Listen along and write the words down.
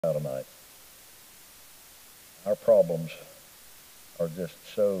Tonight. Our problems are just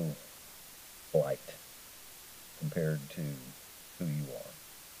so light compared to who you are.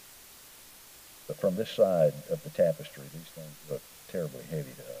 But from this side of the tapestry, these things look terribly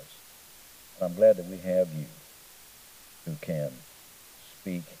heavy to us. And I'm glad that we have you who can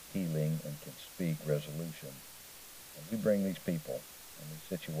speak healing and can speak resolution. And we bring these people and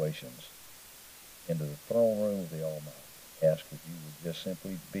these situations into the throne room of the Almighty. Ask that you would just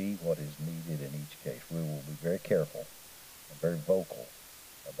simply be what is needed in each case. We will be very careful and very vocal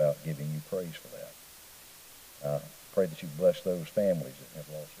about giving you praise for that. Pray that you bless those families that have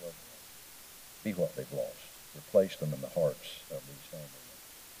lost loved ones. Be what they've lost. Replace them in the hearts of these families.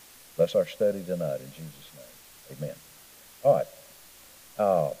 Bless our study tonight in Jesus' name. Amen. All right.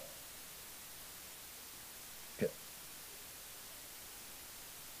 Good.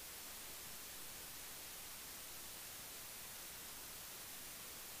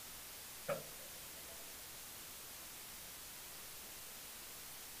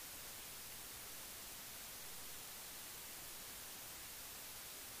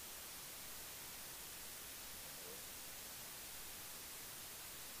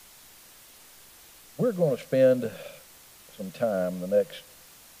 We're going to spend some time the next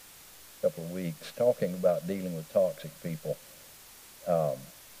couple of weeks talking about dealing with toxic people. The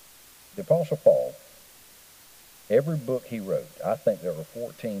Apostle Paul, every book he wrote, I think there were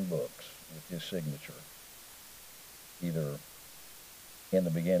 14 books with his signature, either in the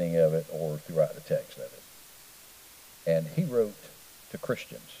beginning of it or throughout the text of it. And he wrote to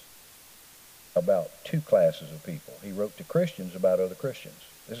Christians about two classes of people. He wrote to Christians about other Christians.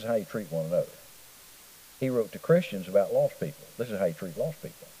 This is how you treat one another. He wrote to Christians about lost people. This is how you treat lost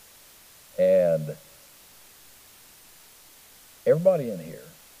people. And everybody in here,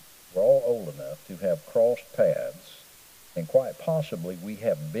 we're all old enough to have crossed paths, and quite possibly we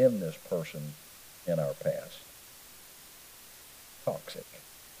have been this person in our past. Toxic,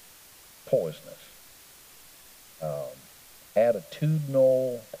 poisonous,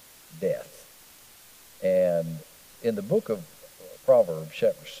 attitudinal death. And in the book of Proverbs,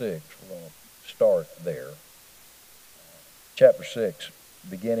 chapter 6, we're going to start there. Chapter 6,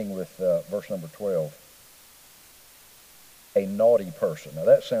 beginning with verse number 12. A naughty person. Now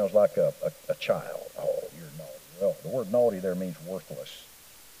that sounds like a child. Oh, you're naughty. Well, the word naughty there means worthless.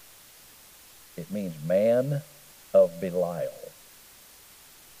 It means man of Belial.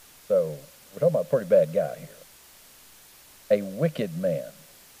 So we're talking about a pretty bad guy here. A wicked man.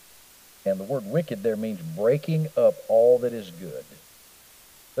 And the word wicked there means breaking up all that is good.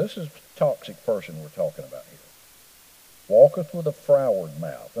 This is a toxic person we're talking about here. Walketh with a froward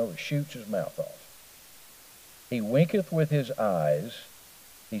mouth. In other words, shoots his mouth off. He winketh with his eyes.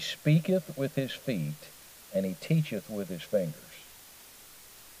 He speaketh with his feet. And he teacheth with his fingers.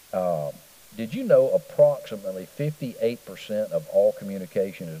 Did you know approximately 58% of all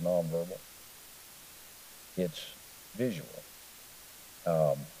communication is nonverbal? It's visual.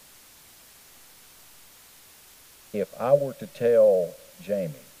 If I were to tell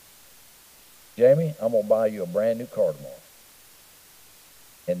Jamie, I'm going to buy you a brand new car tomorrow.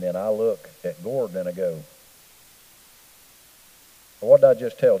 And then I look at Gordon and I go, what did I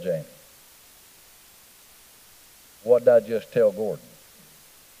just tell Jamie? What did I just tell Gordon?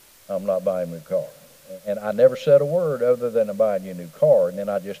 I'm not buying a new car. And I never said a word other than I'm buying you a new car, and then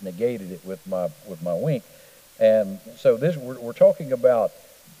I just negated it with my wink. And so we're talking about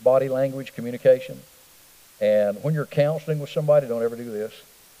body language communication. And when you're counseling with somebody, don't ever do this.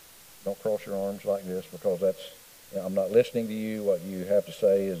 Don't cross your arms like this, because I'm not listening to you. What you have to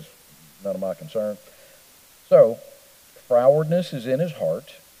say is none of my concern. So, frowardness is in his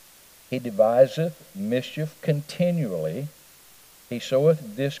heart. He deviseth mischief continually. He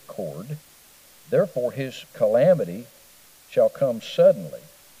soweth discord. Therefore his calamity shall come suddenly.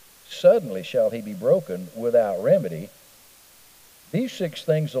 Suddenly shall he be broken without remedy. These 6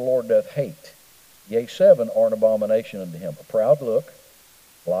 things the Lord doth hate. Yea, 7 are an abomination unto him. A proud look,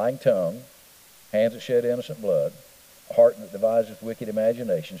 lying tongue, hands that shed innocent blood, a heart that deviseth wicked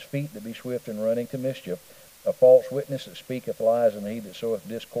imaginations, feet that be swift in running to mischief, a false witness that speaketh lies, and he that soweth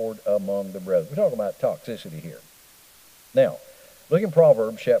discord among the brethren. We're talking about toxicity here. Now, look in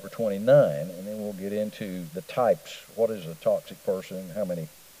Proverbs chapter 29, and then we'll get into the types. What is a toxic person? How many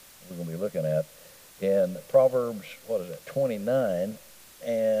we're going to be looking at. In Proverbs, 29,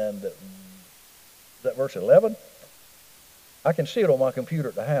 and is that verse 11? I can see it on my computer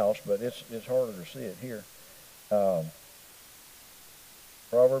at the house, but it's harder to see it here.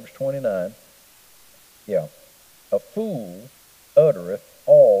 Proverbs 29. Yeah. A fool uttereth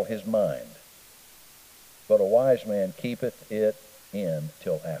all his mind, but a wise man keepeth it in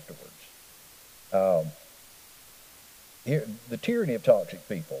till afterwards. Here, the tyranny of toxic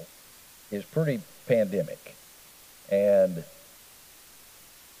people is pretty pandemic. And where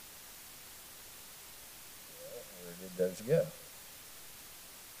did those go?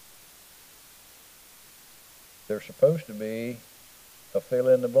 There's supposed to be a fill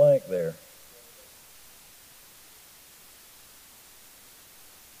in the blank there.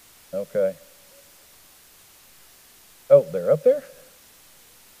 Okay. Oh, they're up there?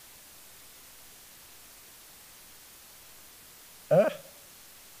 Ah.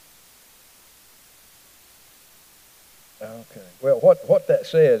 Okay. Well, what that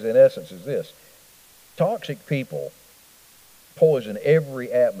says in essence is this. Toxic people poison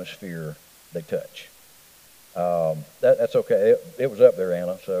every atmosphere they touch. That's okay. It was up there,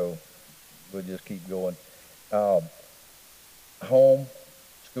 Anna, so we'll just keep going. Home,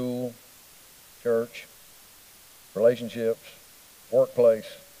 school, church, relationships, workplace.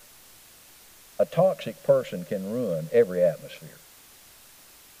 A toxic person can ruin every atmosphere.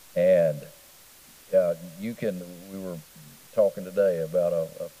 And we were talking today about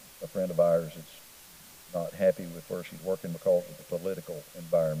a friend of ours that's not happy with where she's working because of the political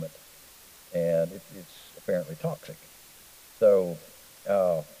environment. And it's apparently toxic. So,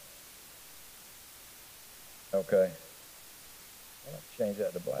 okay. I'll have to change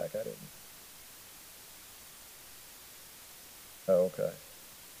that to black. I didn't. Oh, okay.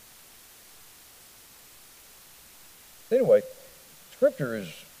 Anyway, Scripture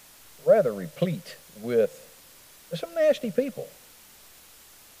is rather replete with some nasty people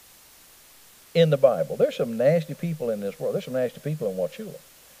in the Bible. There's some nasty people in this world. There's some nasty people in Wauchula.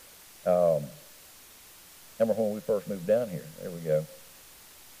 Remember when we first moved down here? There we go.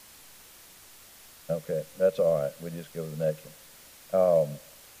 Okay, that's all right. We'll just go to the next one.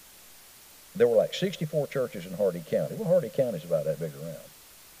 There were like 64 churches in Hardy County. Well, Hardy County's about that big around.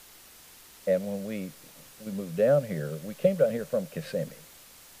 And when we moved down here, we came down here from Kissimmee,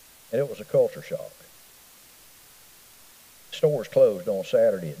 and it was a culture shock. Stores closed on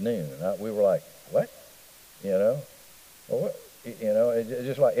Saturday at noon. We were like, what? You know? Well, what? You know, it's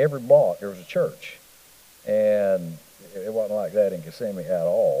just like every block there was a church. And it wasn't like that in Kissimmee at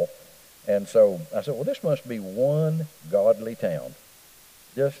all. And so I said, well, this must be one godly town.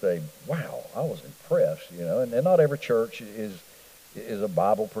 Just wow, I was impressed, you know. And not every church is a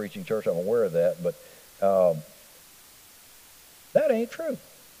Bible preaching church. I'm aware of that. But that ain't true.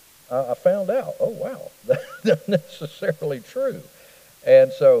 I found out, oh, wow, that's not necessarily true.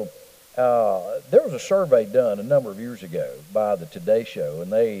 And so there was a survey done a number of years ago by the Today Show,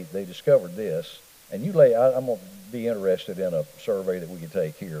 and they discovered this. And I'm going to be interested in a survey that we could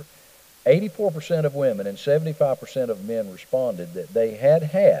take here. 84% of women and 75% of men responded that they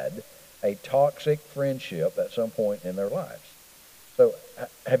had a toxic friendship at some point in their lives. So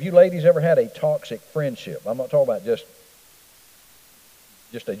have you ladies ever had a toxic friendship? I'm not talking about just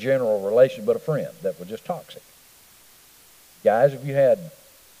a general relation, but a friend that was just toxic. Guys, have you had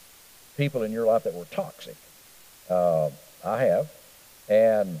people in your life that were toxic? I have.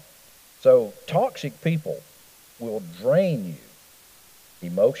 And so toxic people will drain you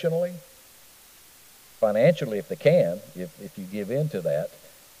emotionally, financially if they can, if you give in to that,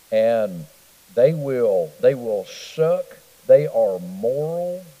 and they will suck. They are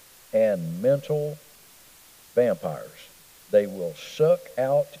moral and mental vampires. They will suck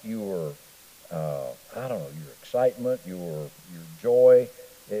out your your excitement, your joy.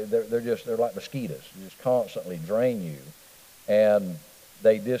 They're like mosquitoes. They just constantly drain you, and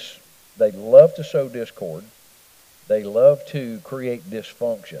they love to sow discord. They love to create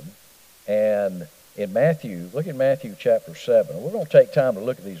dysfunction. And in Matthew, look at Matthew chapter 7. We're going to take time to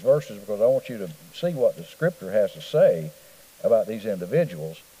look at these verses because I want you to see what the Scripture has to say about these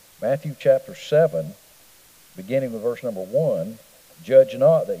individuals. Matthew chapter 7, beginning with verse number 1, judge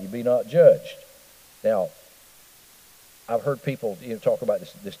not that you be not judged. Now, I've heard people talk about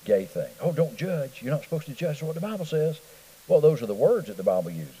this gay thing. Oh, don't judge. You're not supposed to judge what the Bible says. Well, those are the words that the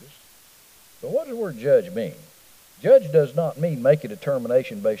Bible uses. But what does the word judge mean? Judge does not mean make a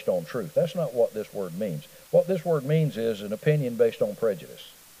determination based on truth. That's not what this word means. What this word means is an opinion based on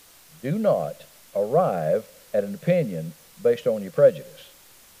prejudice. Do not arrive at an opinion based on your prejudice.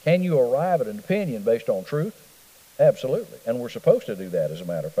 Can you arrive at an opinion based on truth? Absolutely. And we're supposed to do that, as a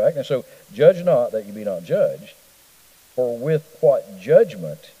matter of fact. And so, judge not that you be not judged. For with what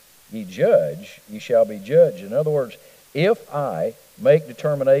judgment ye judge, ye shall be judged. In other words, if I make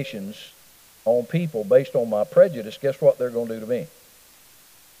determinations on people based on my prejudice, guess what they're going to do to me?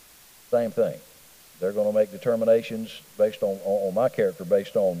 Same thing. They're going to make determinations based on my character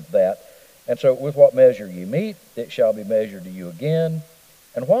based on that. And so with what measure ye meet, it shall be measured to you again.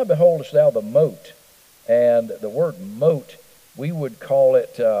 And why beholdest thou the mote? And the word mote, we would call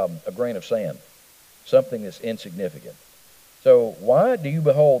it a grain of sand, something that's insignificant. So why do you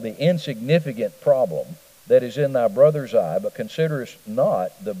behold the insignificant problem that is in thy brother's eye, but considerest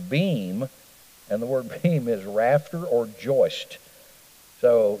not the beam, and the word beam is rafter or joist.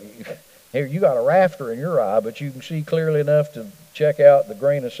 So here you got a rafter in your eye, but you can see clearly enough to check out the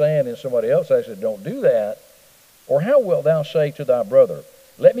grain of sand in somebody else. I said, don't do that. Or how wilt thou say to thy brother,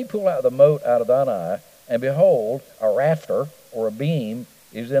 let me pull out the mote out of thine eye, and behold, a rafter or a beam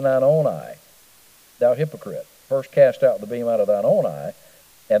is in thine own eye. Thou hypocrite, first cast out the beam out of thine own eye,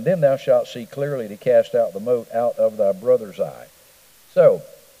 and then thou shalt see clearly to cast out the mote out of thy brother's eye. So,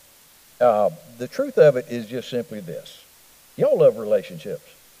 the truth of it is just simply this. Y'all love relationships.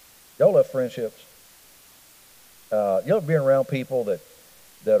 Y'all love friendships. You love being around people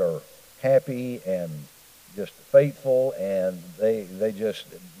that are happy and just faithful, and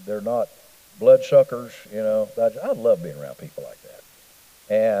they're not bloodsuckers, you know. I love being around people like that.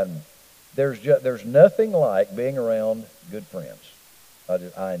 And there's nothing like being around good friends.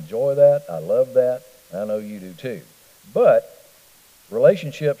 I enjoy that. I love that. I know you do too. But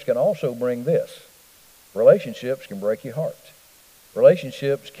relationships can also bring this. Relationships can break your heart.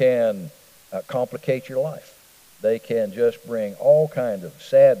 Relationships can complicate your life. They can just bring all kinds of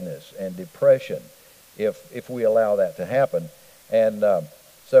sadness and depression if we allow that to happen. And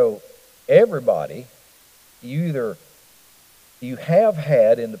so everybody, you have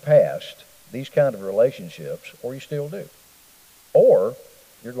had in the past these kind of relationships, or you still do. Or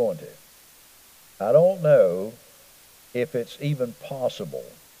you're going to. I don't know if it's even possible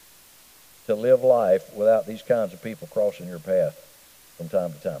to live life without these kinds of people crossing your path from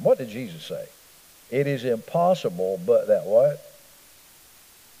time to time. What did Jesus say? It is impossible, but that what?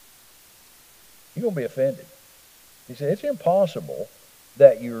 You're going to be offended. He said it's impossible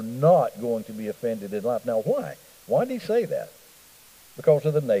that you're not going to be offended in life. Now, why? Why did he say that? Because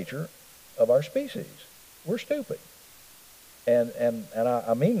of the nature of our species. We're stupid. And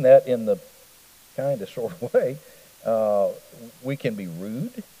I mean that in the kind of sort of way. We can be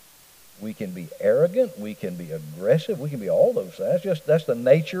rude. We can be arrogant. We can be aggressive. We can be all those things. That's the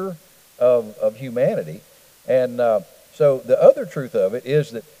nature of humanity. And so the other truth of it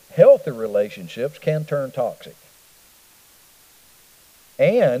is that healthy relationships can turn toxic.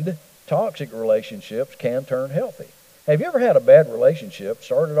 And toxic relationships can turn healthy. Have you ever had a bad relationship,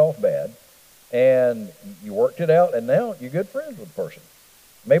 started off bad, and you worked it out, and now you're good friends with the person?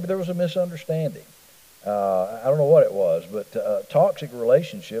 Maybe there was a misunderstanding. I don't know what it was, but a toxic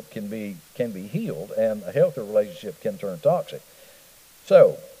relationship can be healed, and a healthy relationship can turn toxic.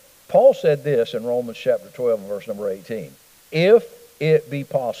 So, Paul said this in Romans chapter 12 and verse number 18. If it be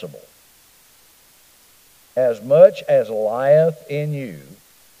possible, as much as lieth in you,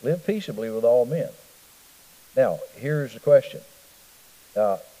 live peaceably with all men. Now, here's the question.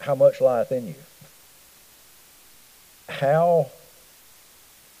 How much lieth in you? How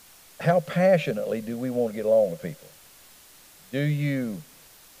passionately do we want to get along with people? Do you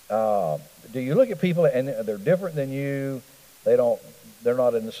look at people and they're different than you? They're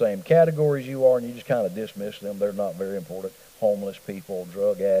not in the same categories you are, and you just kind of dismiss them. They're not very important. Homeless people,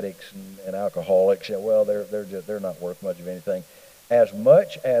 drug addicts, and alcoholics. Yeah, well, they're not worth much of anything. As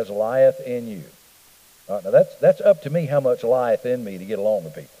much as lieth in you. Now that's up to me how much lieth in me to get along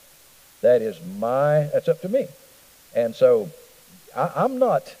with people. That's up to me. And so I'm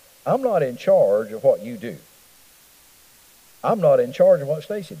not in charge of what you do. I'm not in charge of what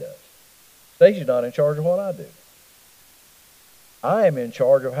Stacy does. Stacy's not in charge of what I do. I am in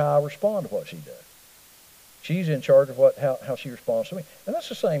charge of how I respond to what she does. She's in charge of how she responds to me. And that's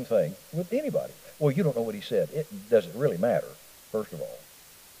the same thing with anybody. Well, you don't know what he said. It doesn't really matter, first of all.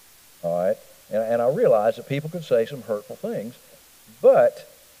 All right? And I realize that people could say some hurtful things,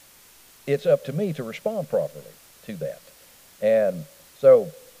 but it's up to me to respond properly to that. And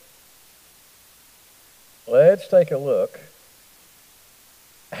so let's take a look.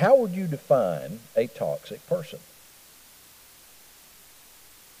 How would you define a toxic person?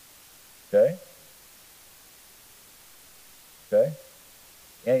 Okay? Okay?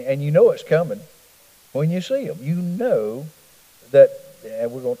 And you know it's coming when you see them. You know that,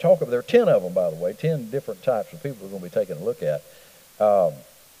 and we're going to talk about, there are 10 of them, by the way, 10 different types of people we're going to be taking a look at.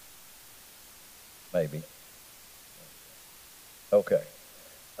 Maybe. Okay.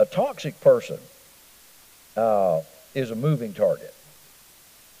 A toxic person is a moving target.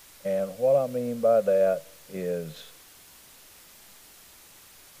 And what I mean by that is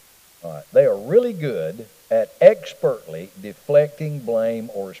All right. They are really good at expertly deflecting blame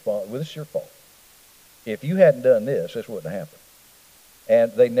or response. Well, this is your fault. If you hadn't done this, this wouldn't have happened.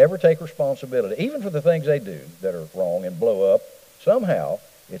 And they never take responsibility, even for the things they do that are wrong and blow up. Somehow,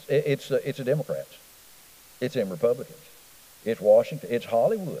 it's the Democrats. It's them Republicans. It's Washington. It's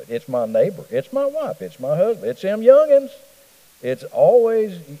Hollywood. It's my neighbor. It's my wife. It's my husband. It's them youngins. It's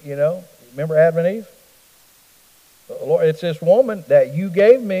always, remember Adam and Eve? Lord, it's this woman that you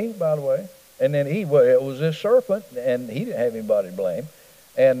gave me, by the way. And then it was this serpent, and he didn't have anybody to blame.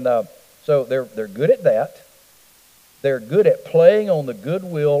 And so they're good at that. They're good at playing on the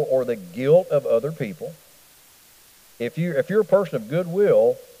goodwill or the guilt of other people. If you're a person of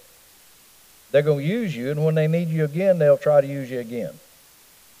goodwill, they're going to use you, and when they need you again, they'll try to use you again.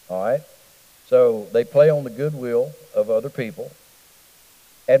 All right? So they play on the goodwill of other people.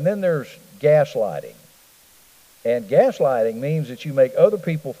 And then there's gaslighting. And gaslighting means that you make other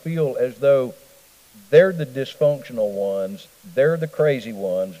people feel as though they're the dysfunctional ones, they're the crazy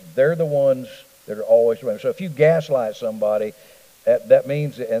ones, they're the ones that are always right. So if you gaslight somebody, that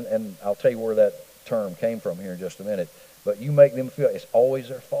means, and I'll tell you where that term came from here in just a minute, but you make them feel it's always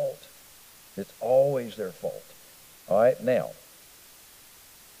their fault. It's always their fault. All right, now,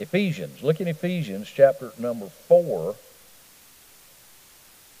 Ephesians. Look in Ephesians chapter number 4.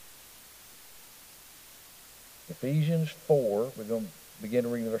 Ephesians 4, we're going to begin to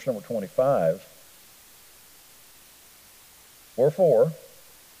read verse number 25. Wherefore,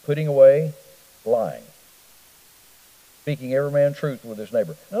 putting away lying, speaking every man truth with his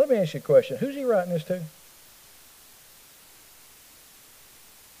neighbor. Now let me ask you a question. Who's he writing this to?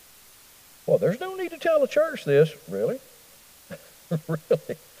 Well, there's no need to tell the church this, really.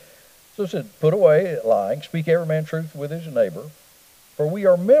 Really. So it said, put away lying, speak every man truth with his neighbor, for we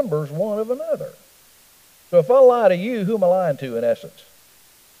are members one of another. So if I lie to you, who am I lying to in essence?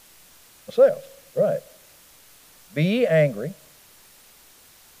 Myself, right. Be ye angry,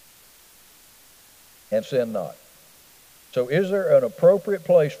 and sin not. So is there an appropriate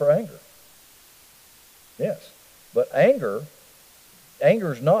place for anger? Yes. But anger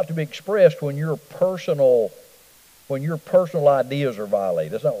is not to be expressed when your personal ideas are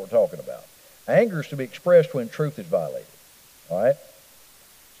violated. That's not what we're talking about. Anger is to be expressed when truth is violated. All right?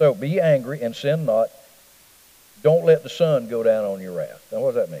 So be angry and sin not. Don't let the sun go down on your wrath. Now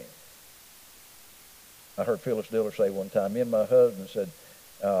what does that mean? I heard Phyllis Diller say one time, me and my husband said,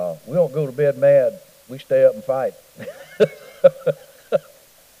 we don't go to bed mad. We stay up and fight.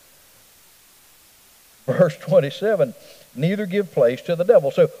 Verse 27, neither give place to the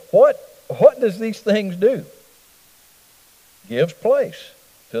devil. So what does these things do? Gives place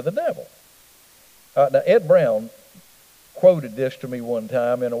to the devil. Now Ed Brown quoted this to me one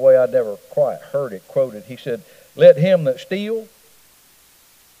time in a way I'd never quite heard it quoted. He said, let him that steal,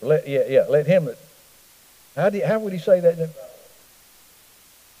 let him that, how would he say that?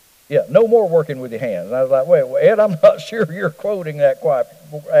 Yeah, no more working with your hands. And I was like, wait, Ed, I'm not sure you're quoting that quite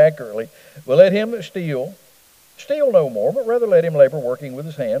accurately. But let him that steal no more, but rather let him labor working with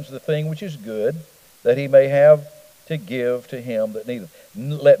his hands the thing which is good, that he may have to give to him that needeth.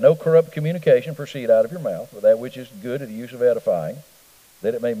 Let no corrupt communication proceed out of your mouth, but that which is good to the use of edifying,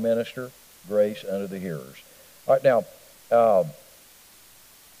 that it may minister grace unto the hearers. All right, now,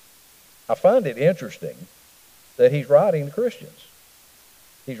 I find it interesting that he's writing to Christians.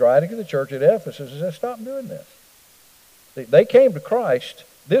 He's writing to the church at Ephesus and says, stop doing this. See, they came to Christ.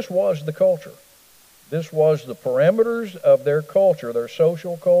 This was the culture. This was the parameters of their culture, their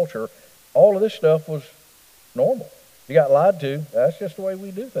social culture. All of this stuff was normal. You got lied to, that's just the way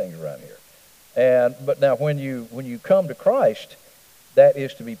we do things around here. But now when you come to Christ, that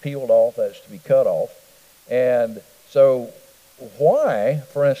is to be peeled off, that's to be cut off. And so why,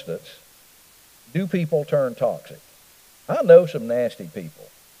 for instance, do people turn toxic? I know some nasty people.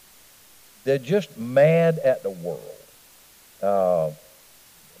 They're just mad at the world.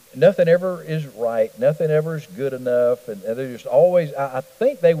 Nothing ever is right. Nothing ever is good enough. And they're just always, I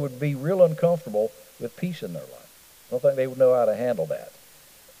think they would be real uncomfortable with peace in their life. I don't think they would know how to handle that.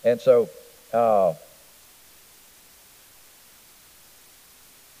 And so,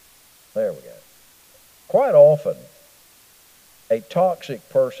 there we go. Quite often, a toxic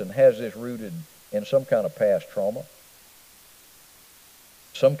person has this rooted in some kind of past trauma,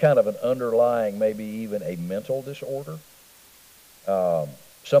 some kind of an underlying, maybe even a mental disorder.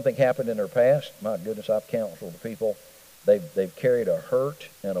 Something happened in their past. My goodness, I've counseled people. They've carried a hurt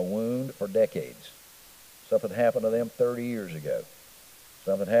and a wound for decades. Something happened to them 30 years ago.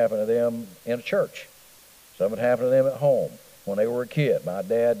 Something happened to them in a church. Something happened to them at home when they were a kid. My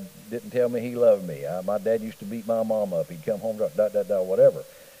dad didn't tell me he loved me. My dad used to beat my mom up. He'd come home, whatever.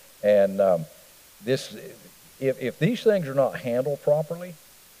 And this, if these things are not handled properly,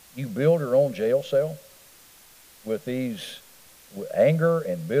 you build your own jail cell with with anger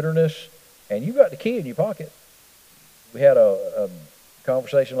and bitterness, and you've got the key in your pocket. We had a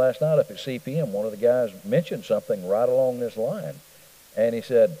conversation last night up at CPM. One of the guys mentioned something right along this line, and he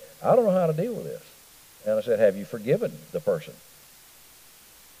said, I don't know how to deal with this. And I said, have you forgiven the person?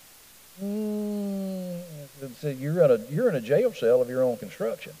 Said, you're in a jail cell of your own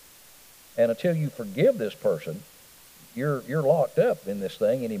construction, and until you forgive this person, you're locked up in this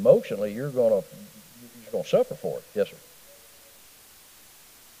thing, and emotionally you're going to suffer for it. Yes, sir.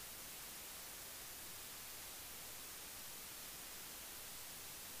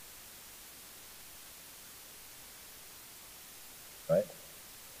 Right.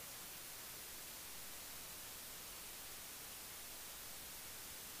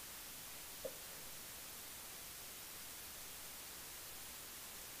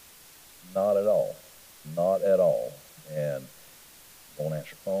 Not at all. Not at all. And won't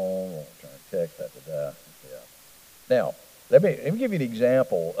answer phone, won't return text, Yeah. Now, let me give you an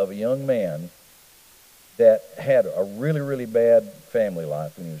example of a young man that had a really, really bad family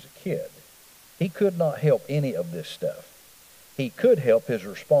life when he was a kid. He could not help any of this stuff. He could help his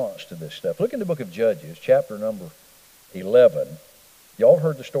response to this stuff. Look in the book of Judges, chapter number 11. Y'all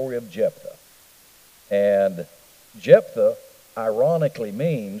heard the story of Jephthah. And Jephthah, ironically,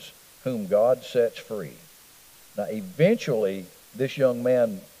 means whom God sets free. Now, eventually, this young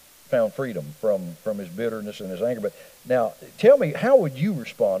man found freedom from his bitterness and his anger. But now, tell me, how would you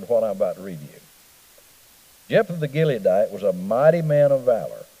respond to what I'm about to read to you? Jephthah the Gileadite was a mighty man of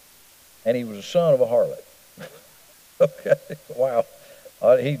valor, and he was a son of a harlot. Okay, wow.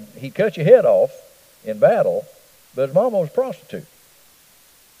 He cut your head off in battle, but his mama was a prostitute.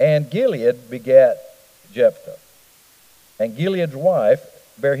 And Gilead begat Jephthah. And Gilead's wife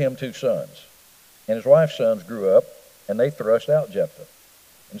bare him 2 sons. And his wife's sons grew up, and they thrust out Jephthah,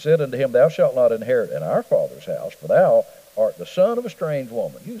 and said unto him, Thou shalt not inherit in our father's house, for thou art the son of a strange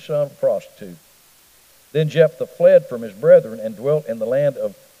woman, you the son of a prostitute. Then Jephthah fled from his brethren, and dwelt in the land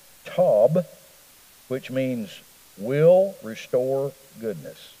of Tob, which means will restore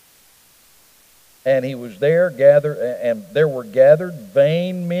goodness. And he was there and there were gathered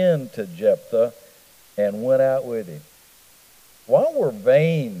vain men to Jephthah, and went out with him. Why were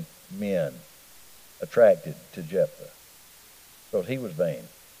vain men attracted to Jephthah? Because he was vain.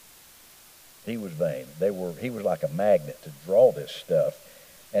 He was vain. He was like a magnet to draw this stuff.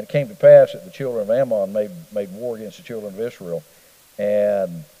 And it came to pass that the children of Ammon made war against the children of Israel.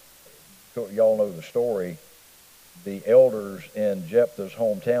 And y'all know the story. The elders in Jephthah's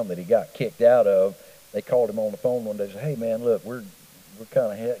hometown that he got kicked out of, they called him on the phone one day and said, Hey man, look, we're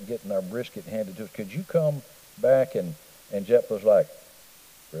kind of getting our brisket handed to us. Could you come back? And Jephthah's like,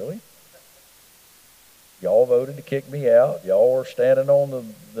 really? Y'all voted to kick me out. Y'all were standing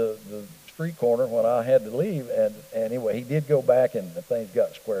on the street corner when I had to leave. And anyway, he did go back, and things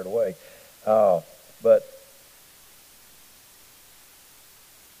got squared away. But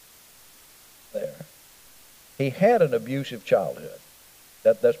there. He had an abusive childhood.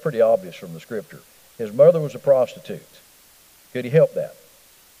 That's pretty obvious from the scripture. His mother was a prostitute. Could he help that?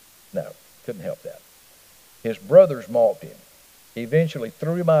 No, couldn't help that. His brothers mocked him. He eventually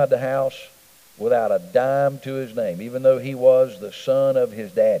threw him out of the house without a dime to his name, even though he was the son of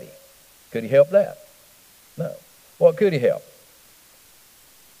his daddy. Could he help that? No. What could he help?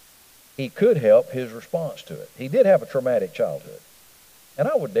 He could help his response to it. He did have a traumatic childhood. And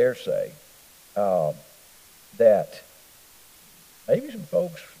I would dare say that maybe some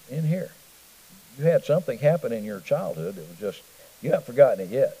folks in here, you had something happen in your childhood that was just, you haven't forgotten it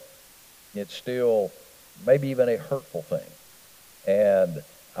yet. It's still maybe even a hurtful thing. And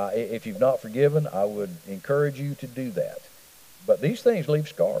if you've not forgiven, I would encourage you to do that. But these things leave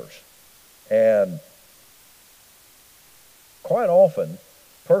scars. And quite often,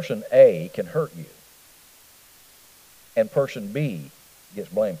 person A can hurt you, and person B gets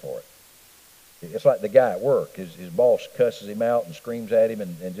blamed for it. It's like the guy at work. His boss cusses him out and screams at him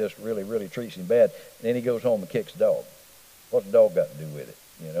and just really, really treats him bad. And then he goes home and kicks the dog. What's the dog got to do with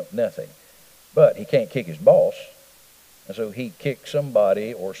it? Nothing. But he can't kick his boss. And so he kicked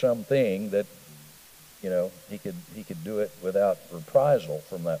somebody or something that, he could do it without reprisal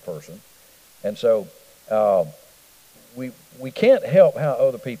from that person. And so we can't help how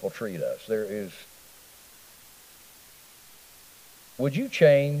other people treat us. Would you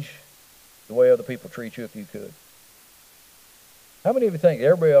change the way other people treat you if you could? How many of you think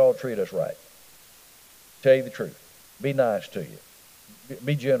everybody ought to treat us right? Tell you the truth. Be nice to you.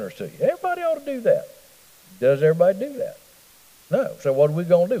 Be generous to you. Everybody ought to do that. Does everybody do that? No. So what are we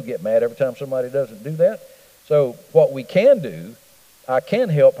going to do? Get mad every time somebody doesn't do that? So what we can do, I can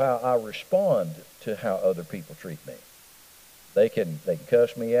help how I respond to how other people treat me. They can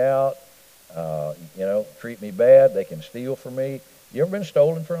cuss me out, treat me bad. They can steal from me. You ever been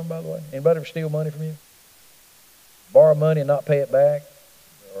stolen from, by the way? Anybody ever steal money from you? Borrow money and not pay it back,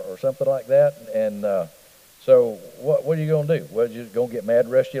 or something like that? And so what are you going to do? Well, you're just going to get mad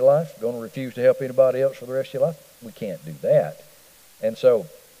the rest of your life? Going to refuse to help anybody else for the rest of your life? We can't do that. And so,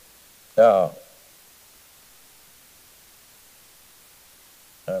 I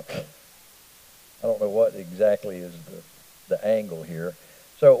don't know what exactly is the angle here.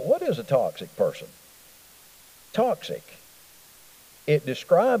 So what is a toxic person? Toxic. It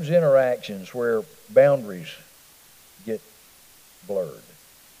describes interactions where boundaries get blurred,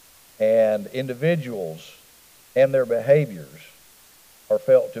 and individuals and their behaviors are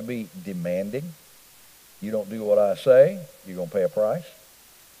felt to be demanding. You don't do what I say, you're going to pay a price.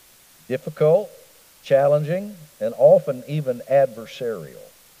 Difficult, challenging, and often even adversarial.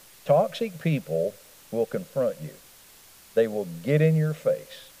 Toxic people will confront you. They will get in your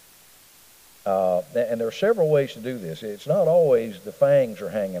face. And there are several ways to do this. It's not always the fangs are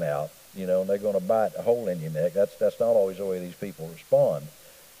hanging out, and they're going to bite a hole in your neck. That's not always the way these people respond.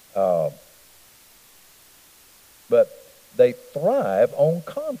 But they thrive on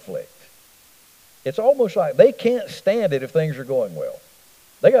conflict. It's almost like they can't stand it if things are going well.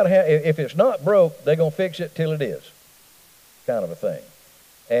 They got to have, if it's not broke, they're going to fix it till it is, kind of a thing.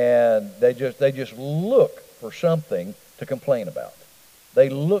 And they just look for something to complain about. They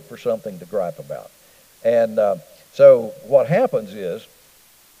look for something to gripe about. And so what happens is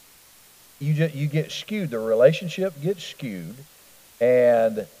you get skewed. The relationship gets skewed,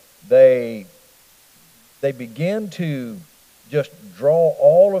 and they begin to just draw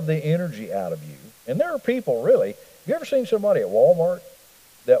all of the energy out of you. And there are people, really, have you ever seen somebody at Walmart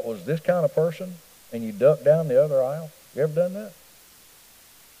that was this kind of person and you duck down the other aisle? You ever done that?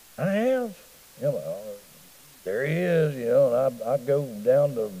 I have. There he is, and I go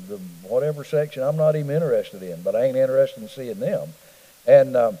down to the whatever section I'm not even interested in, but I ain't interested in seeing them.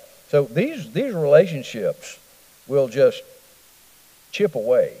 And so these relationships will just chip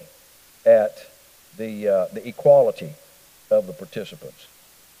away at the equality of the participants.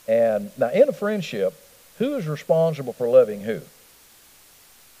 And now in a friendship, who is responsible for loving who?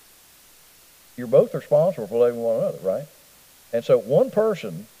 You're both responsible for loving one another, right? And so one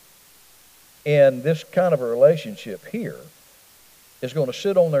person in this kind of a relationship here is going to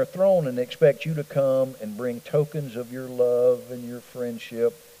sit on their throne and expect you to come and bring tokens of your love and your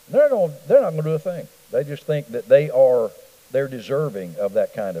friendship. And they're not going to do a thing. They just think that they're deserving of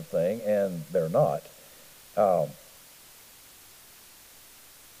that kind of thing, and they're not.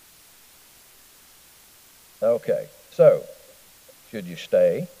 Okay, so should you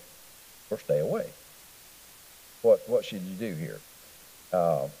stay or stay away? What should you do here?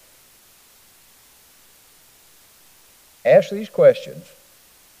 Ask these questions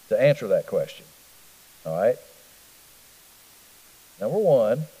to answer that question. All right? Number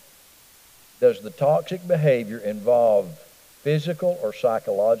one, does the toxic behavior involve physical or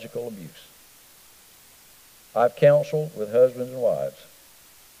psychological abuse? I've counseled with husbands and wives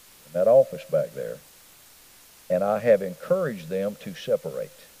in that office back there, and I have encouraged them to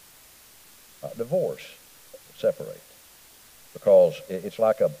separate. Not divorce, but separate. Because it's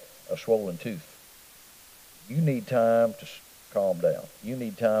like a swollen tooth. You need time to calm down. You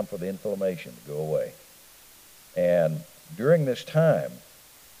need time for the inflammation to go away. And during this time,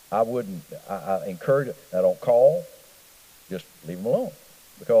 I encourage it. I don't call, just leave them alone,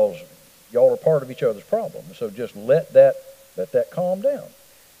 because y'all are part of each other's problem. So just let that calm down.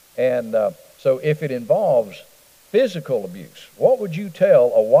 And so if it involves physical abuse, what would you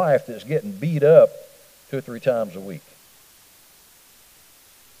tell a wife that's getting beat up 2 or 3 times a week?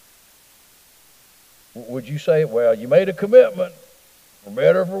 Would you say, well, you made a commitment, for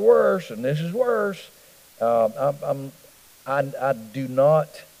better or for worse, and this is worse? I do not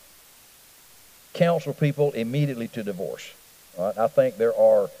counsel people immediately to divorce. Right? I think there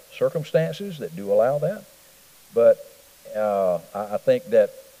are circumstances that do allow that, but I think that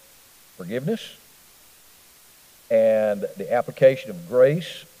forgiveness and the application of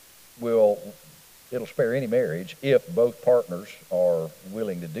grace it'll spare any marriage if both partners are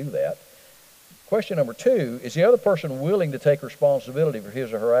willing to do that. Question number 2, is the other person willing to take responsibility for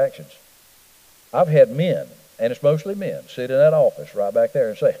his or her actions? I've had men, and it's mostly men, sit in that office right back there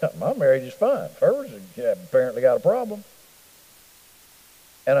and say, my marriage is fine. Hers apparently got a problem.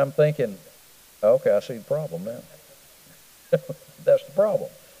 And I'm thinking, okay, I see the problem now. That's the problem.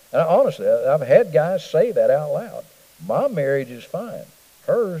 And honestly, I've had guys say that out loud. My marriage is fine.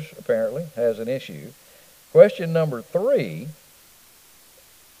 Hers, apparently, has an issue. Question number 3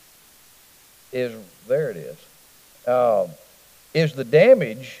 is, there it is. Is the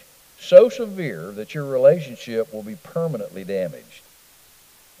damage so severe that your relationship will be permanently damaged?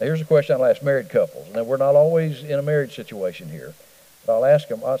 Now, here's a question I'll ask married couples. Now, we're not always in a marriage situation here, but I'll ask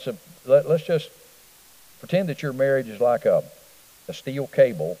them. I said, let's just pretend that your marriage is like a steel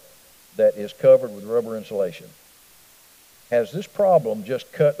cable that is covered with rubber insulation. Has this problem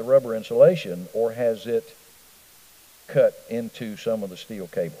just cut the rubber insulation, or has it cut into some of the steel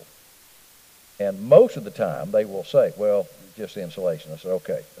cable? And most of the time, they will say, well, just the insulation. I said,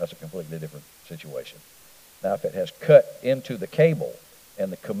 okay, that's a completely different situation. Now, if it has cut into the cable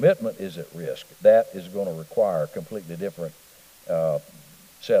and the commitment is at risk, that is going to require a completely different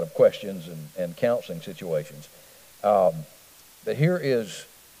set of questions and counseling situations. But here is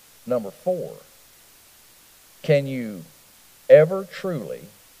number 4. Can you ever truly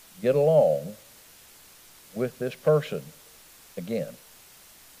get along with this person again?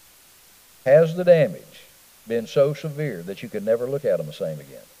 Has the damage been so severe that you can never look at them the same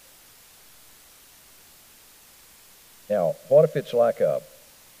again? Now, what if it's like a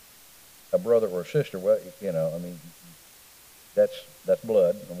brother or a sister? Well, I mean, that's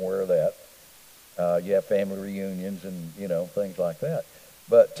blood. I'm aware of that. You have family reunions and, things like that.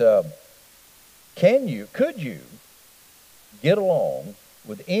 But could you get along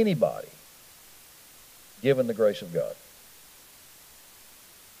with anybody given the grace of God?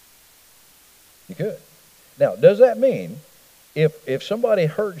 You could. Now, does that mean if somebody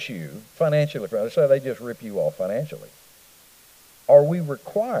hurts you financially, let's say they just rip you off financially, are we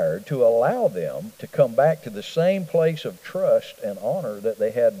required to allow them to come back to the same place of trust and honor that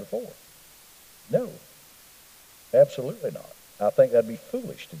they had before? No, absolutely not. I think that'd be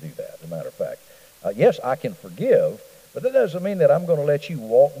foolish to do that, as a matter of fact. Yes, I can forgive, but that doesn't mean that I'm going to let you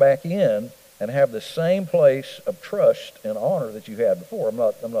walk back in and have the same place of trust and honor that you had before. I'm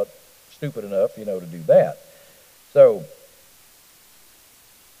not stupid enough, to do that. So,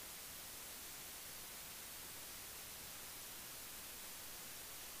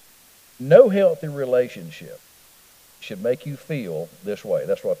 no healthy relationship should make you feel this way.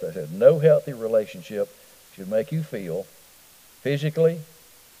 That's what they said. No healthy relationship should make you feel physically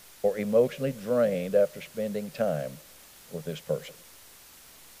or emotionally drained after spending time with this person.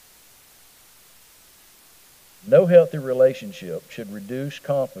 No healthy relationship should reduce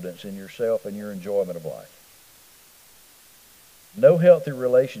confidence in yourself and your enjoyment of life. No healthy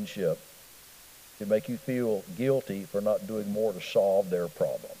relationship should make you feel guilty for not doing more to solve their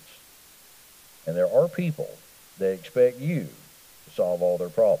problems. And there are people that expect you to solve all their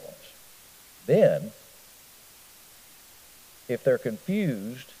problems. Then, if they're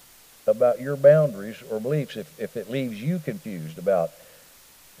confused about your boundaries or beliefs, if it leaves you confused about,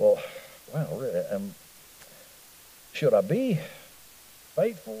 well, wow, really, should I be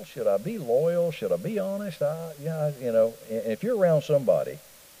faithful? Should I be loyal? Should I be honest? If you're around somebody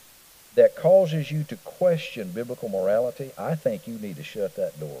that causes you to question biblical morality, I think you need to shut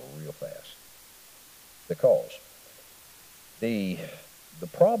that door real fast. Because the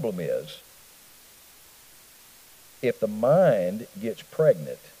problem is, if the mind gets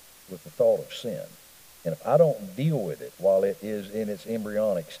pregnant with the thought of sin, and if I don't deal with it while it is in its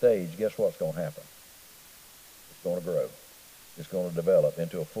embryonic stage, guess what's going to happen? It's going to grow. It's going to develop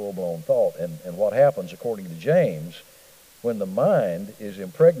into a full-blown thought. And what happens, according to James, when the mind is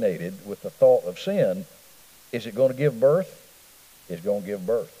impregnated with the thought of sin, is it going to give birth? It's going to give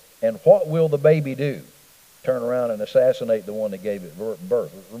birth. And what will the baby do? Turn around and assassinate the one that gave it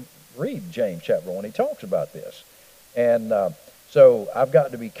birth. Read James chapter 1. He talks about this. And so I've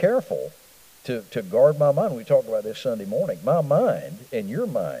got to be careful to guard my mind. We talked about this Sunday morning. My mind and your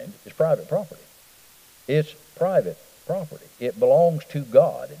mind is private property. It's private property. It belongs to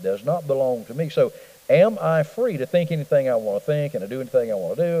God. It does not belong to me. So am I free to think anything I want to think and to do anything I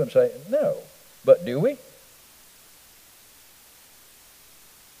want to do and say, no. But do we?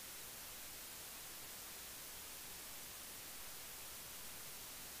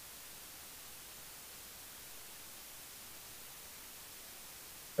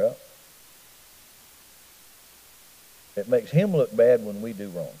 Well, it makes him look bad when we do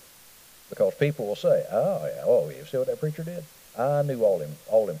wrong. Because people will say, you see what that preacher did? I knew all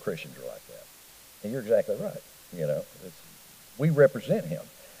them Christians are like that. And you're exactly right. We represent him.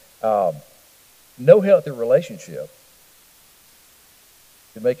 No healthy relationship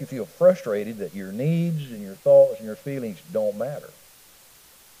should make you feel frustrated that your needs and your thoughts and your feelings don't matter.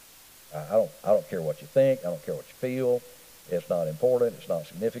 I don't care what you think. I don't care what you feel. It's not important. It's not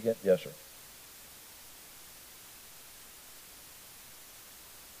significant. Yes, sir.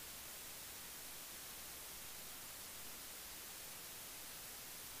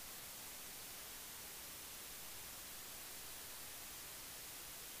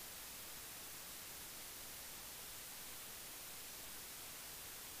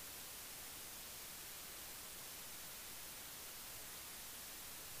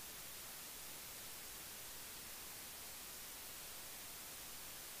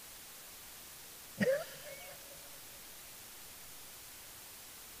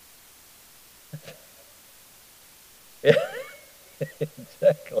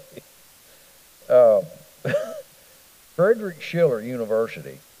 Exactly. Uh, Frederick Schiller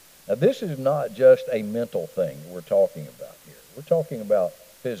University. Now, this is not just a mental thing we're talking about here. We're talking about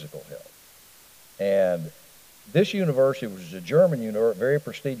physical health. And this university, which is a German university, very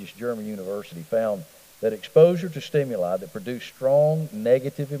prestigious German university, found that exposure to stimuli that produce strong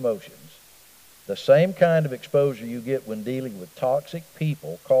negative emotions, the same kind of exposure you get when dealing with toxic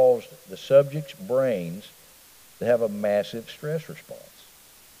people, caused the subject's brains to have a massive stress response.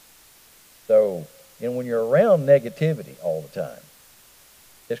 So, when you're around negativity all the time,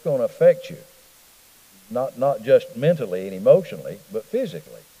 it's going to affect you, not just mentally and emotionally, but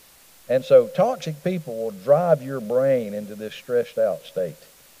physically. And so toxic people will drive your brain into this stressed out state.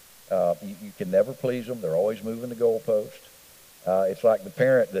 You can never please them. They're always moving the goalpost. It's like the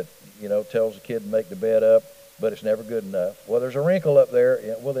parent that, tells the kid to make the bed up, but it's never good enough. Well, there's a wrinkle up there.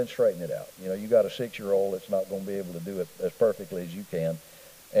 Well, then straighten it out. You got a 6-year-old that's not going to be able to do it as perfectly as you can.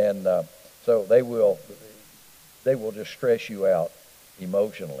 And so they will just stress you out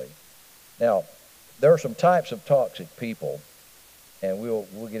emotionally. Now, there are some types of toxic people, and we'll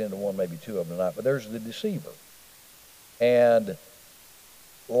get into one, maybe two of them tonight, but there's the deceiver. And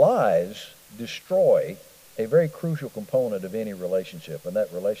lies destroy a very crucial component of any relationship, and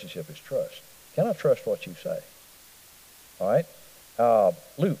that relationship is trust. Can I trust what you say? All right?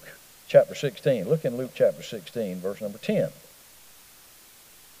 Luke chapter 16. Look in Luke chapter 16, verse number 10.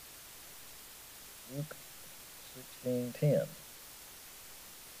 Luke 16:10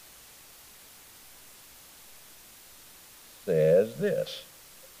 says this: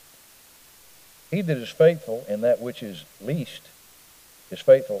 He that is faithful in that which is least is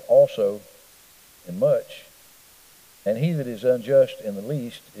faithful also in much, and he that is unjust in the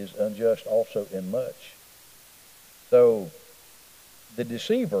least is unjust also in much. So the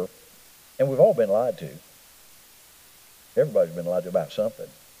deceiver, and we've all been lied to. Everybody's been lied to about something.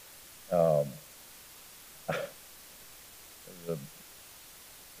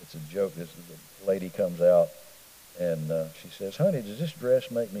 It's a joke. This lady comes out and she says, "Honey, does this dress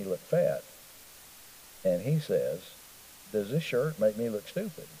make me look fat?" And he says, "Does this shirt make me look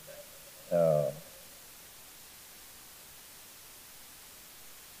stupid?" Now,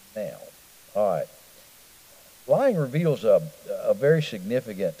 all right. Lying reveals a very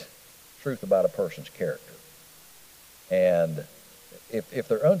significant truth about a person's character. And if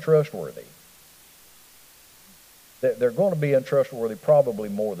they're untrustworthy, they're going to be untrustworthy probably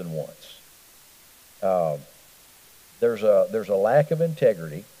more than once. There's a lack of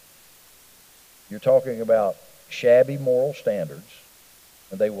integrity. You're talking about shabby moral standards,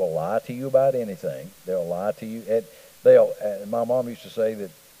 and they will lie to you about anything. They'll lie to you. My mom used to say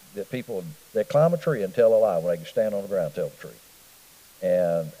that people, they climb a tree and tell a lie when they can stand on the ground and tell the truth.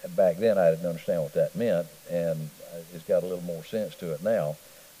 And back then I didn't understand what that meant, and it's got a little more sense to it now.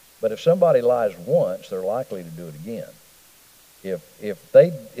 But if somebody lies once, they're likely to do it again. If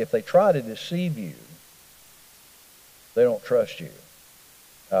they try to deceive you, they don't trust you.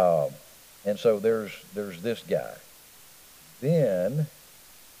 And so there's this guy. Then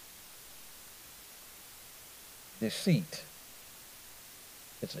deceit.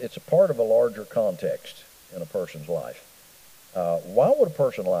 It's a part of a larger context in a person's life. Why would a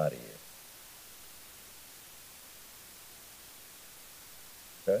person lie to you?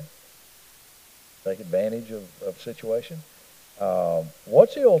 Okay? Take advantage of a situation.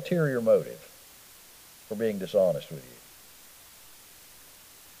 What's the ulterior motive for being dishonest with you?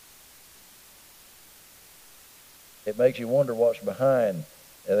 It makes you wonder what's behind.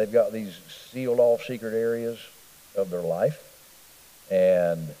 They've got these sealed off secret areas of their life,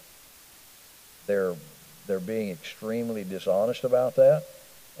 and they're being extremely dishonest about that.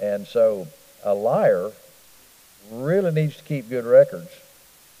 And so a liar really needs to keep good records.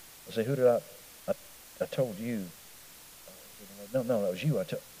 I say, who did I told you? No, that was you. No,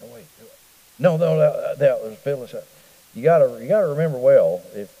 wait. No, that was Phyllis. You gotta remember well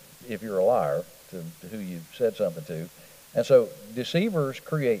if you're a liar to who you said something to. And so deceivers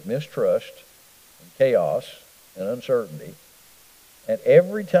create mistrust and chaos and uncertainty. And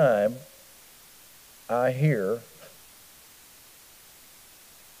every time I hear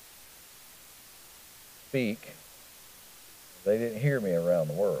speak, they didn't hear me around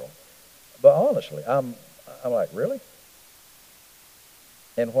the world. But honestly, I'm like, really?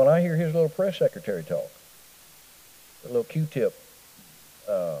 And when I hear his little press secretary talk, a little Q-tip,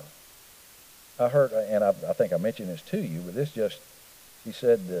 I heard, and I think I mentioned this to you, but she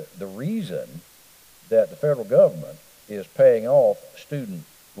said the reason that the federal government is paying off student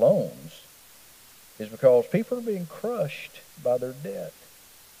loans is because people are being crushed by their debt.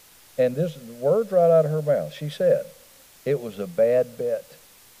 And this, the words right out of her mouth, she said, It was a bad bet.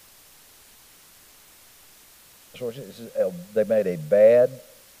 So they made a bad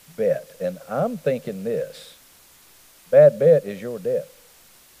bet. And I'm thinking this, bad bet is your debt.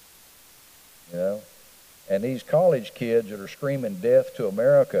 You know? And these college kids that are screaming death to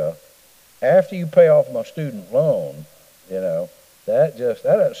America, after you pay off my student loan, you know, that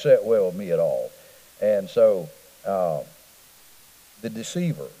doesn't sit well with me at all. And so, the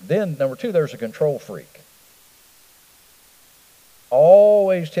deceiver. Then, number two, there's a control freak.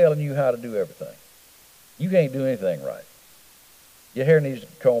 Always telling you how to do everything. You can't do anything right. Your hair needs to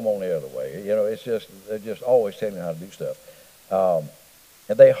comb on the other way. You know, they're just always telling you how to do stuff.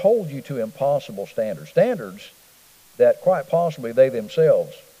 And they hold you to impossible standards. Standards that quite possibly they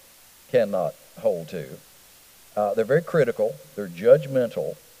themselves cannot hold to. They're very critical. They're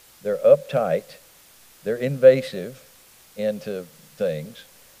judgmental. They're uptight. They're invasive into things.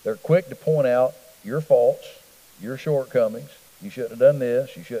 They're quick to point out your faults, your shortcomings. You shouldn't have done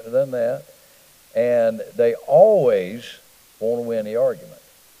this. You shouldn't have done that. And they always want to win the argument.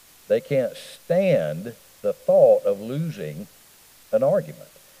 They can't stand the thought of losing an argument.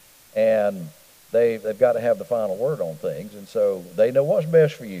 And they've got to have the final word on things. And so they know what's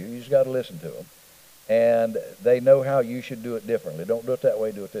best for you. You just got to listen to them. And they know how you should do it differently. Don't do it that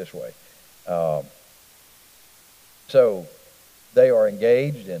way, do it this way. So they are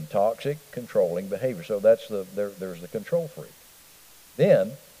engaged in toxic, controlling behavior. So there's the control freak.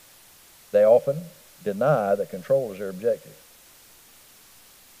 Then they often deny that control is their objective.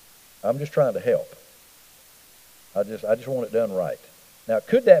 I'm just trying to help. I just want it done right. Now,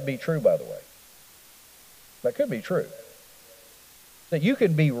 could that be true, by the way? That could be true. That you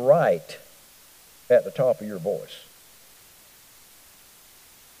can be right at the top of your voice.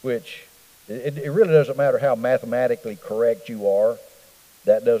 Which, it really doesn't matter how mathematically correct you are.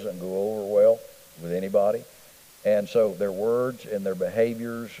 That doesn't go over well with anybody. And so their words and their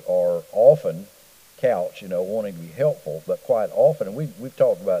behaviors are often couched, wanting to be helpful, but quite often, and we've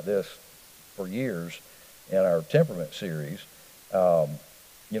talked about this for years in our temperament series,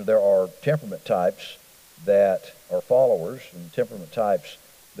 there are temperament types that are followers and temperament types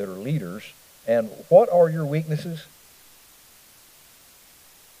that are leaders. And what are your weaknesses?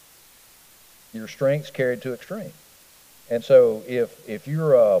 Your strengths carried to extreme. And so if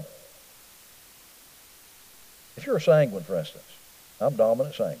you're a sanguine, for instance, I'm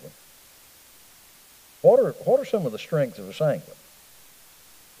dominant sanguine. What are some of the strengths of a sanguine?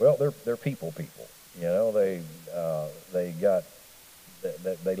 Well, they're people. They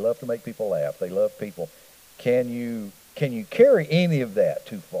love to make people laugh. They love people. Can you carry any of that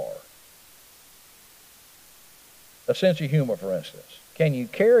too far? A sense of humor, for instance. Can you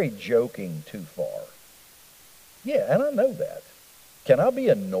carry joking too far? Yeah, and I know that. Can I be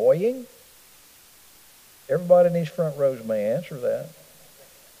annoying? Everybody in these front rows may answer that.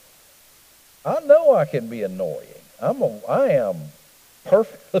 I know I can be annoying. I am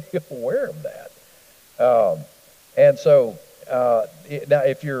perfectly aware of that. And so, now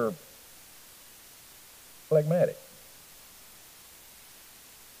if you're phlegmatic,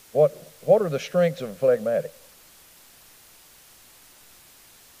 what are the strengths of a phlegmatic?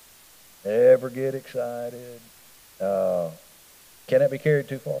 Ever get excited? Can that be carried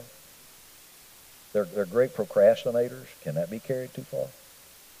too far? They're great procrastinators. Can that be carried too far?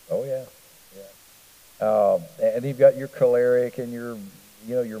 Oh yeah. And you've got your choleric and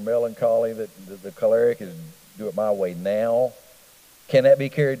your melancholy. That the choleric is do it my way now. Can that be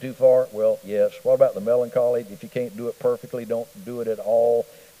carried too far? Well, yes. What about the melancholy? If you can't do it perfectly, don't do it at all.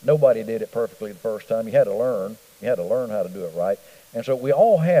 Nobody did it perfectly the first time. You had to learn. You had to learn how to do it right. And so we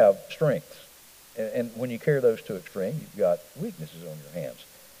all have strengths. And when you carry those to extreme, you've got weaknesses on your hands.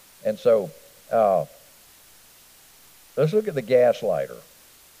 And so let's look at the gaslighter.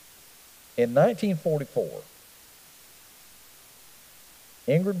 In 1944,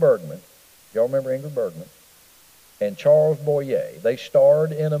 Ingrid Bergman, y'all remember Ingrid Bergman, and Charles Boyer, they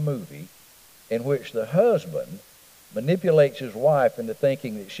starred in a movie in which the husband manipulates his wife into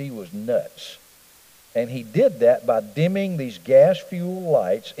thinking that she was nuts. And he did that by dimming these gas fuel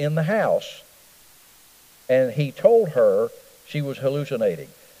lights in the house. And he told her she was hallucinating.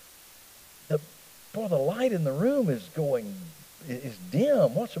 The light in the room is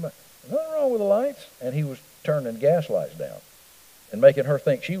dim. What's the matter? Nothing wrong with the lights. And he was turning gas lights down and making her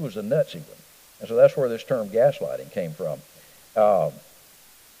think she was a nutsy one. And so that's where this term gaslighting came from.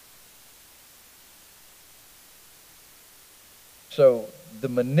 So the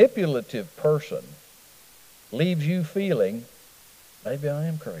manipulative person leaves you feeling, maybe I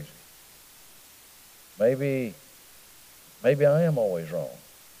am crazy. Maybe I am always wrong.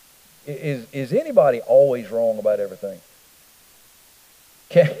 Is anybody always wrong about everything?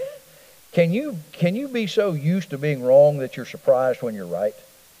 Can, can you be so used to being wrong that you're surprised when you're right?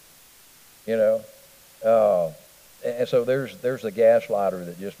 You know? And so there's the gaslighter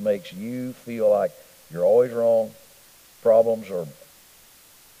that just makes you feel like you're always wrong. Problems are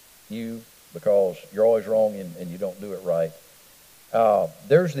you because you're always wrong and you don't do it right.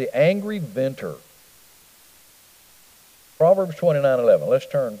 There's the angry venter. Proverbs 29:11. Let's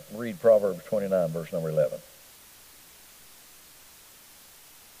read Proverbs 29, verse number 11.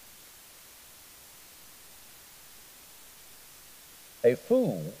 A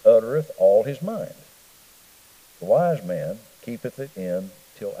fool uttereth all his mind. The wise man keepeth it in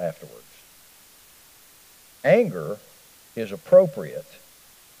till afterwards. Anger is appropriate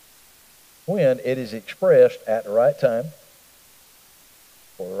when it is expressed at the right time,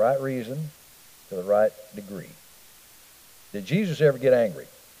 for the right reason, to the right degree. Did Jesus ever get angry?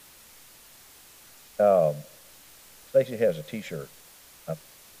 Stacy has a T-shirt.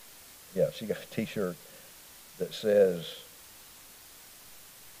 She got a T-shirt that says,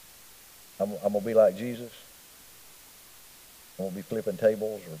 I'm going to be like Jesus. I'm going to be flipping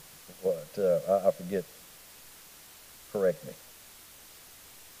tables or what. I forget. Correct me.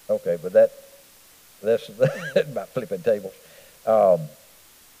 Okay, but that's about flipping tables.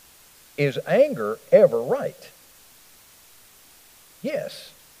 Is anger ever right?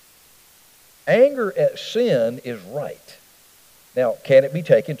 Yes. Anger at sin is right. Now, can it be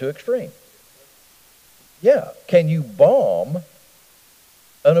taken to extreme? Yeah. Can you bomb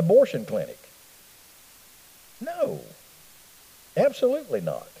an abortion clinic? No. Absolutely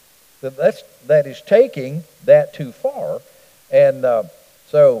not. That is taking that too far. And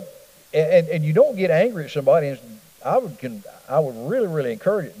and you don't get angry at somebody. And I would really, really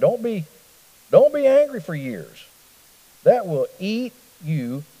encourage it. Don't be angry for years. That will eat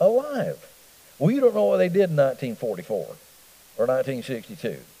you alive. Well, you don't know what they did in 1944 or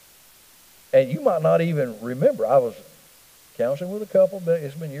 1962. And you might not even remember. I was counseling with a couple, but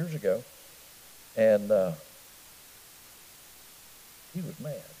it's been years ago. And he was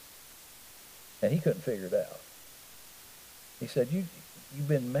mad. And he couldn't figure it out. He said, You've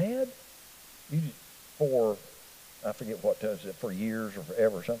been mad? For, I forget what was it, for years or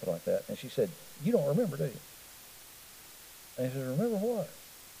forever or something like that. And she said, you don't remember, do you? And he said, remember what?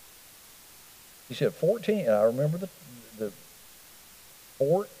 He said, 14, and I remember the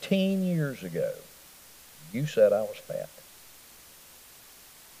 14 years ago, you said I was fat.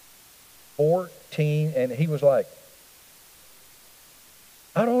 14, and he was like,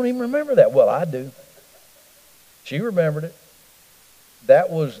 I don't even remember that. Well, I do. She remembered it. That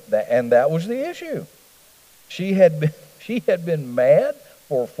was the issue. She had been mad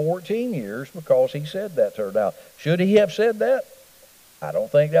for 14 years because he said that to her. Now, should he have said that? I don't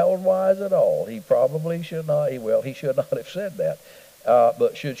think that was wise at all. He probably should not. He should not have said that.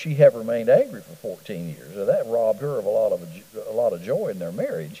 But should she have remained angry for 14 years? That robbed her of a lot of joy in their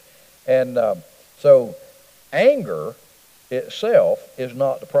marriage. And so anger itself is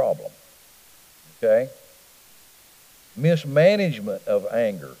not the problem. Okay? Mismanagement of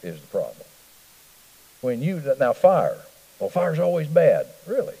anger is the problem. Now fire. Well, fire's always bad.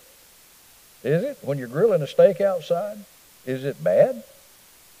 Really? Is it? When you're grilling a steak outside, is it bad?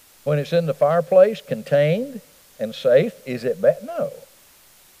 When it's in the fireplace, contained and safe, is it bad? No.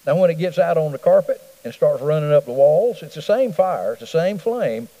 Now when it gets out on the carpet and starts running up the walls, it's the same fire, it's the same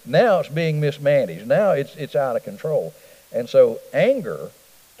flame. Now it's being mismanaged. Now it's out of control. And so anger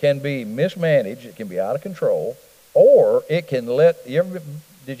can be mismanaged, it can be out of control, or it can did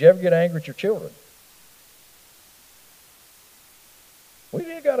you ever get angry at your children? We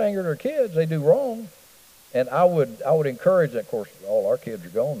did got angry at our kids, they do wrong. And I would encourage that. Of course, all our kids are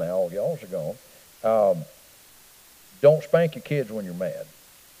gone now, all y'all's are gone. Don't spank your kids when you're mad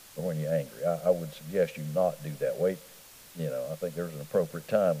or when you're angry. I would suggest you not do that. Wait, I think there's an appropriate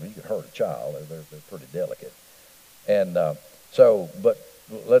time when you could hurt a child. They're pretty delicate. And but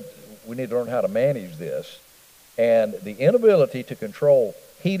we need to learn how to manage this. And the inability to control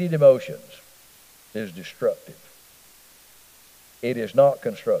heated emotions is destructive. It is not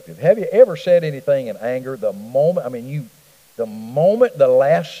constructive. Have you ever said anything in anger the moment the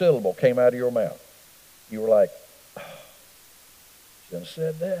last syllable came out of your mouth, you were like, oh, shouldn't have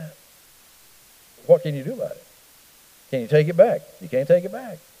said that. What can you do about it? Can you take it back? You can't take it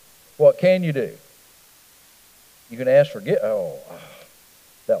back. What can you do? You can ask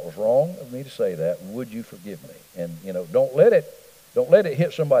that was wrong of me to say that. Would you forgive me? And don't let it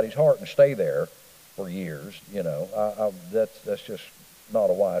hit somebody's heart and stay there for years. That's just not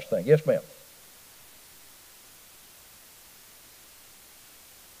a wise thing. Yes, ma'am.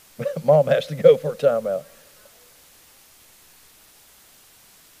 Mom has to go for a timeout.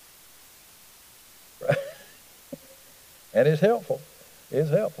 And it's helpful. It's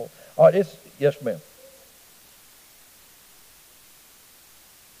helpful. All right, yes, ma'am.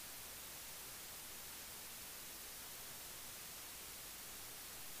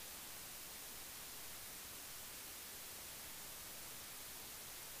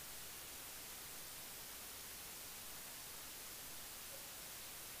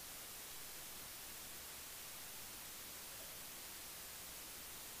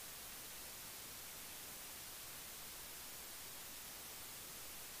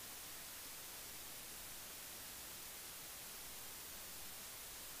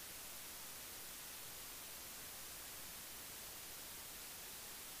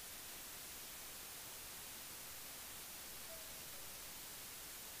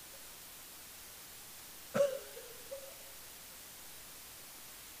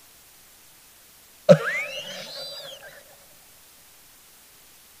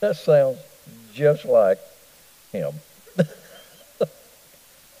 That sounds just like him.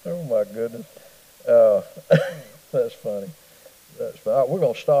 Oh my goodness. Uh, that's funny. That's fine. All right, we're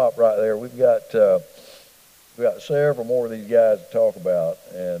going to stop right there. We've got several more of these guys to talk about,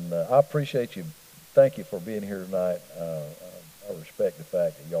 and I appreciate you. Thank you for being here tonight. I respect the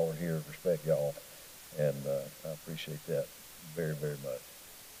fact that y'all are here. Respect y'all, and I appreciate that very, very much.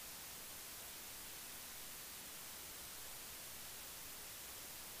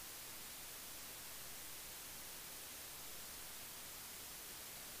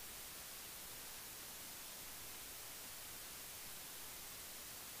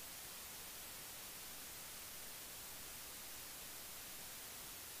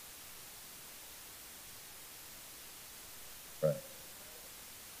 Right.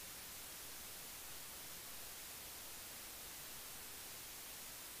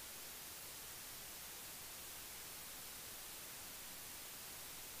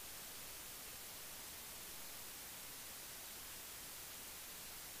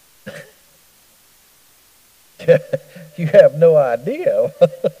 You have no idea.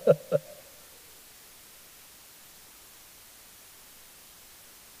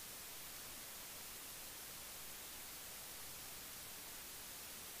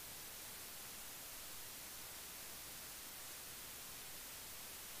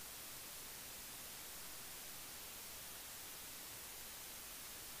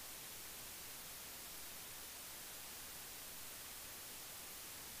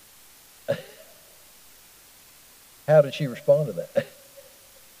 How did she respond to that?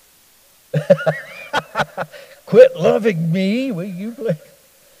 Quit loving me, will you please?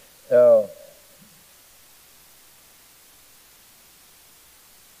 Uh,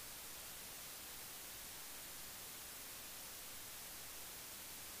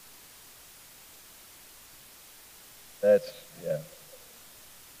 that's yeah.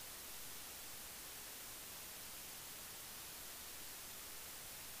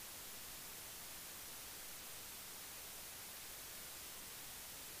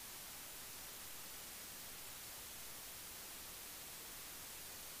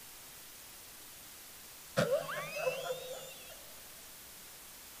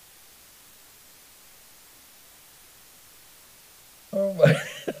 Oh my.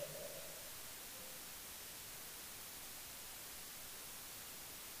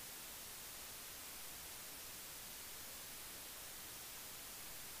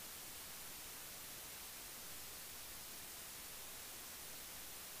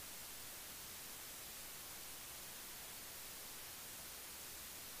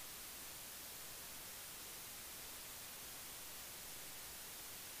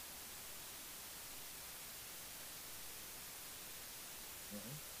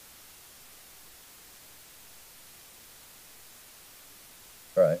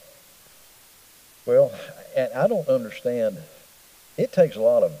 Right. Well, and I don't understand. It takes a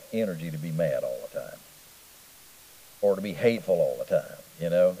lot of energy to be mad all the time, or to be hateful all the time.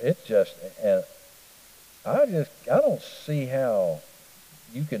 It's just, and I don't see how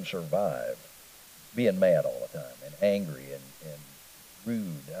you can survive being mad all the time and angry and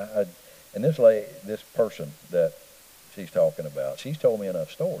rude. And this person that she's talking about, she's told me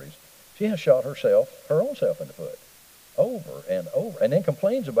enough stories. She has shot her own self in the foot, over and over, and then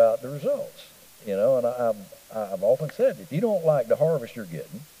complains about the results. And I've often said, if you don't like the harvest you're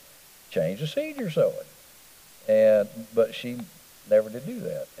getting, change the seed you're sowing. But she never did do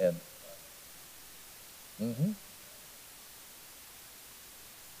that. And hmm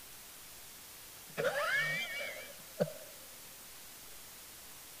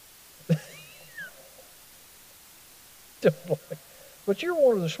but you're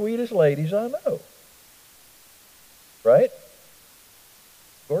one of the sweetest ladies I know, right,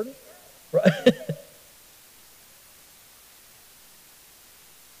 Gordon? Right.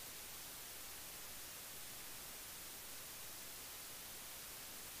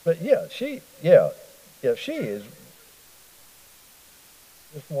 But yeah, she is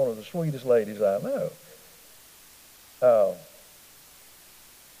just one of the sweetest ladies I know. Uh,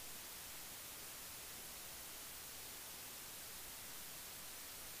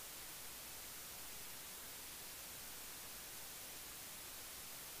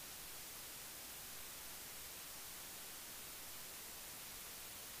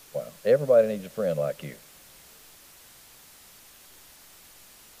 wow, everybody needs a friend like you.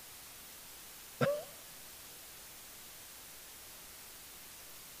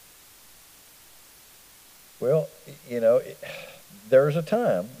 Well, you know, there's a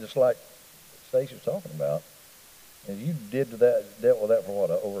time, just like Stacy was talking about, and you dealt with that for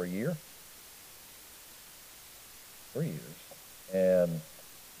what, over a year, 3 years, and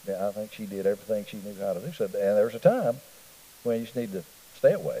yeah, I think she did everything she knew how to do. So, and there's a time when you just need to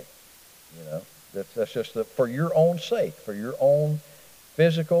stay away. You know, that's just for your own sake, for your own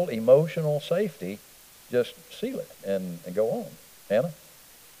physical, emotional safety. Just seal it and go on, Hannah.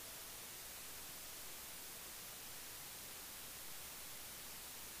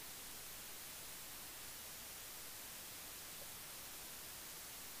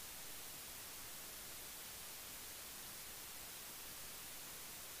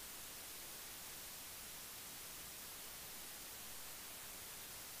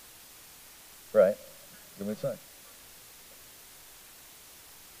 Right. Give me a second.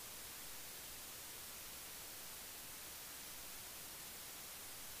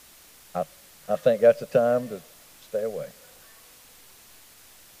 I I think that's the time to stay away.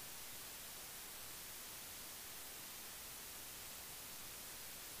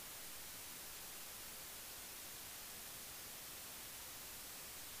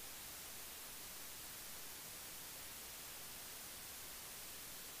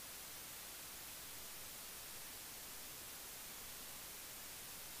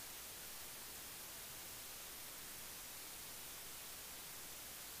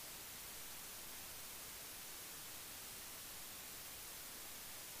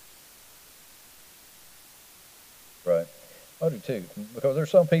 Right. I do too, because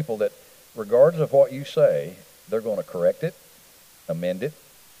there's some people that, regardless of what you say, they're going to correct it, amend it,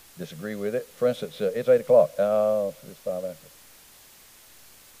 disagree with it. For instance, it's 8 o'clock. It's five after.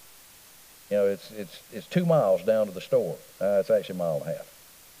 You know, it's 2 miles down to the store. It's actually a mile and a half.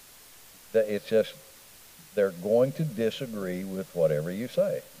 It's just they're going to disagree with whatever you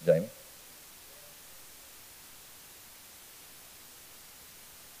say, Jamie.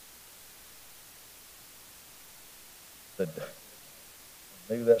 The,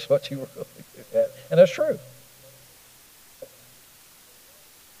 maybe that's what you were really good at, and that's true,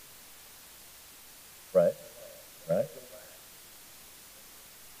 right? Right?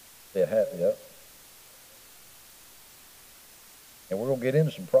 Yeah. And we're gonna get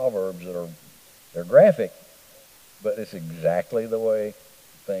into some proverbs that are they're graphic, but it's exactly the way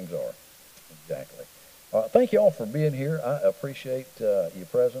things are. Exactly. Thank you all for being here. I appreciate your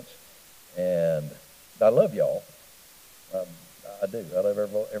presence, and I love y'all. Um, I do. I love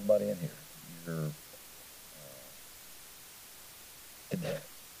everybody in here. You're, today,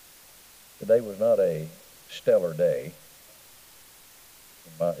 today was not a stellar day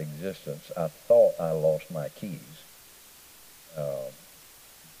in my existence. I thought I lost my keys. Um,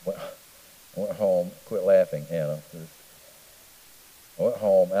 went, went home. Quit laughing, Anna. I went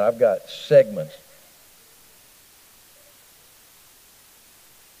home, and I've got segments.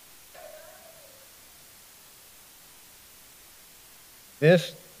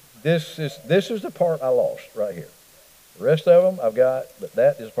 This this is the part I lost right here. The rest of them I've got, but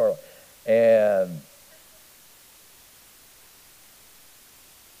that is part. And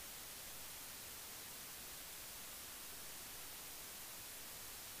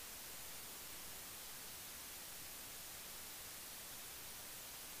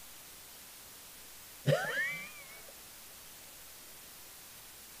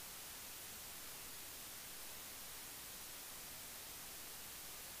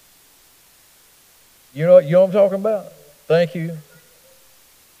you know what I'm talking about. Thank you.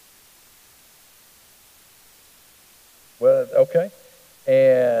 Well, okay.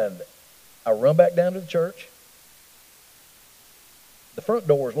 And I run back down to the church. The front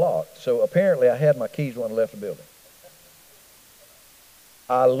door is locked, so apparently I had my keys when I left the building.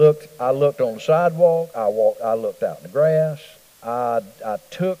 I looked on the sidewalk. I looked out in the grass. I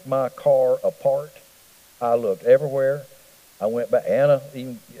took my car apart. I looked everywhere. I went back. Anna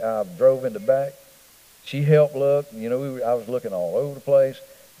even I drove in the back. She helped look. You know, I was looking all over the place.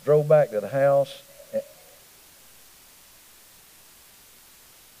 Drove back to the house.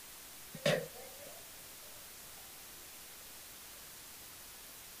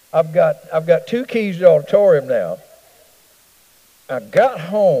 I've got 2 keys to the auditorium now. I got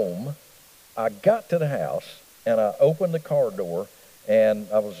home, I got to the house, and I opened the car door, and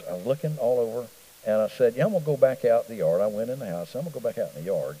I was looking all over, and I said, yeah, I'm going to go back out in the yard. I went in the house. I'm going to go back out in the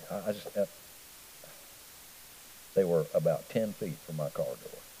yard. They were about 10 feet from my car door.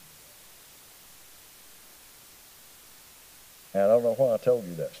 And I don't know why I told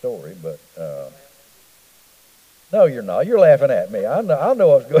you that story, but no, you're not. You're laughing at me. I know I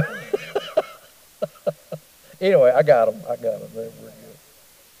was going. Anyway, I got them. They were